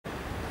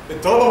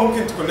الطلبه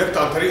ممكن تكونكت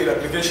عن طريق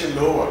الابلكيشن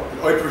اللي هو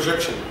الاي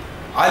بروجكشن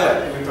على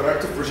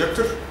الانتراكتيف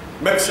بروجيكتور.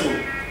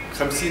 ماكسيموم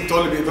 50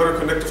 طالب يقدروا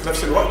يكونكتوا في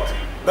نفس الوقت.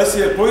 بس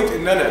هي البوينت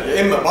ان انا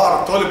يا اما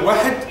بعرض طالب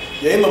واحد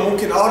يا اما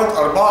ممكن اعرض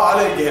 4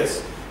 على الجهاز.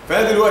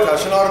 فانا دلوقتي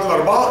عشان اعرض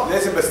الاربعه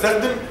لازم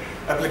بستخدم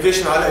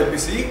ابلكيشن على البي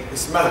سي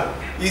اسمها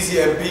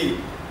ايزي ام بي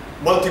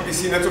مالتي بي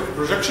سي نتورك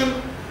بروجكشن،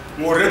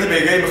 واوريدي بقى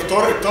جاي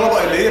مختار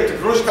الطلبه اللي هي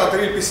بتبروجكت عن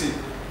طريق البي سي.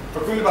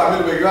 فكل اللي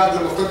بعمله بقى جاي بعد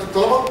لما اخترت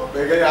الطلبه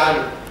بقى جاي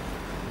عامل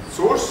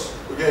سورس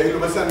وجاي قايل له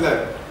مثلا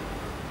لاب.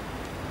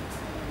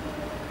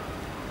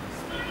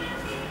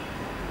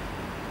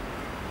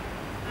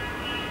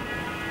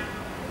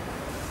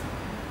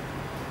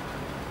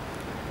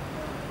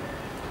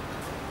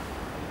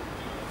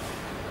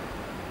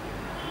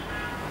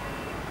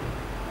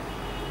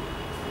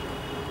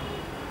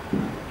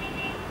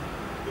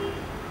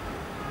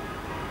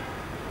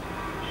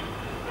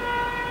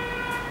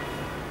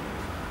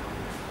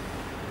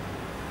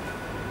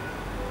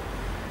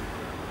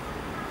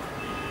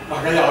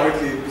 راح جاي عارض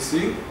لي البي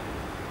سي،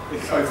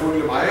 الايفون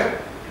اللي معايا،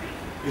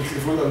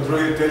 التليفون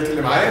الاندرويد التالت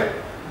اللي معايا،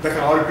 ده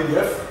كان عارض بي دي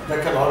اف، ده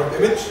كان عارض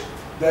ايمج،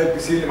 ده البي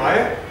سي اللي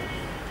معايا،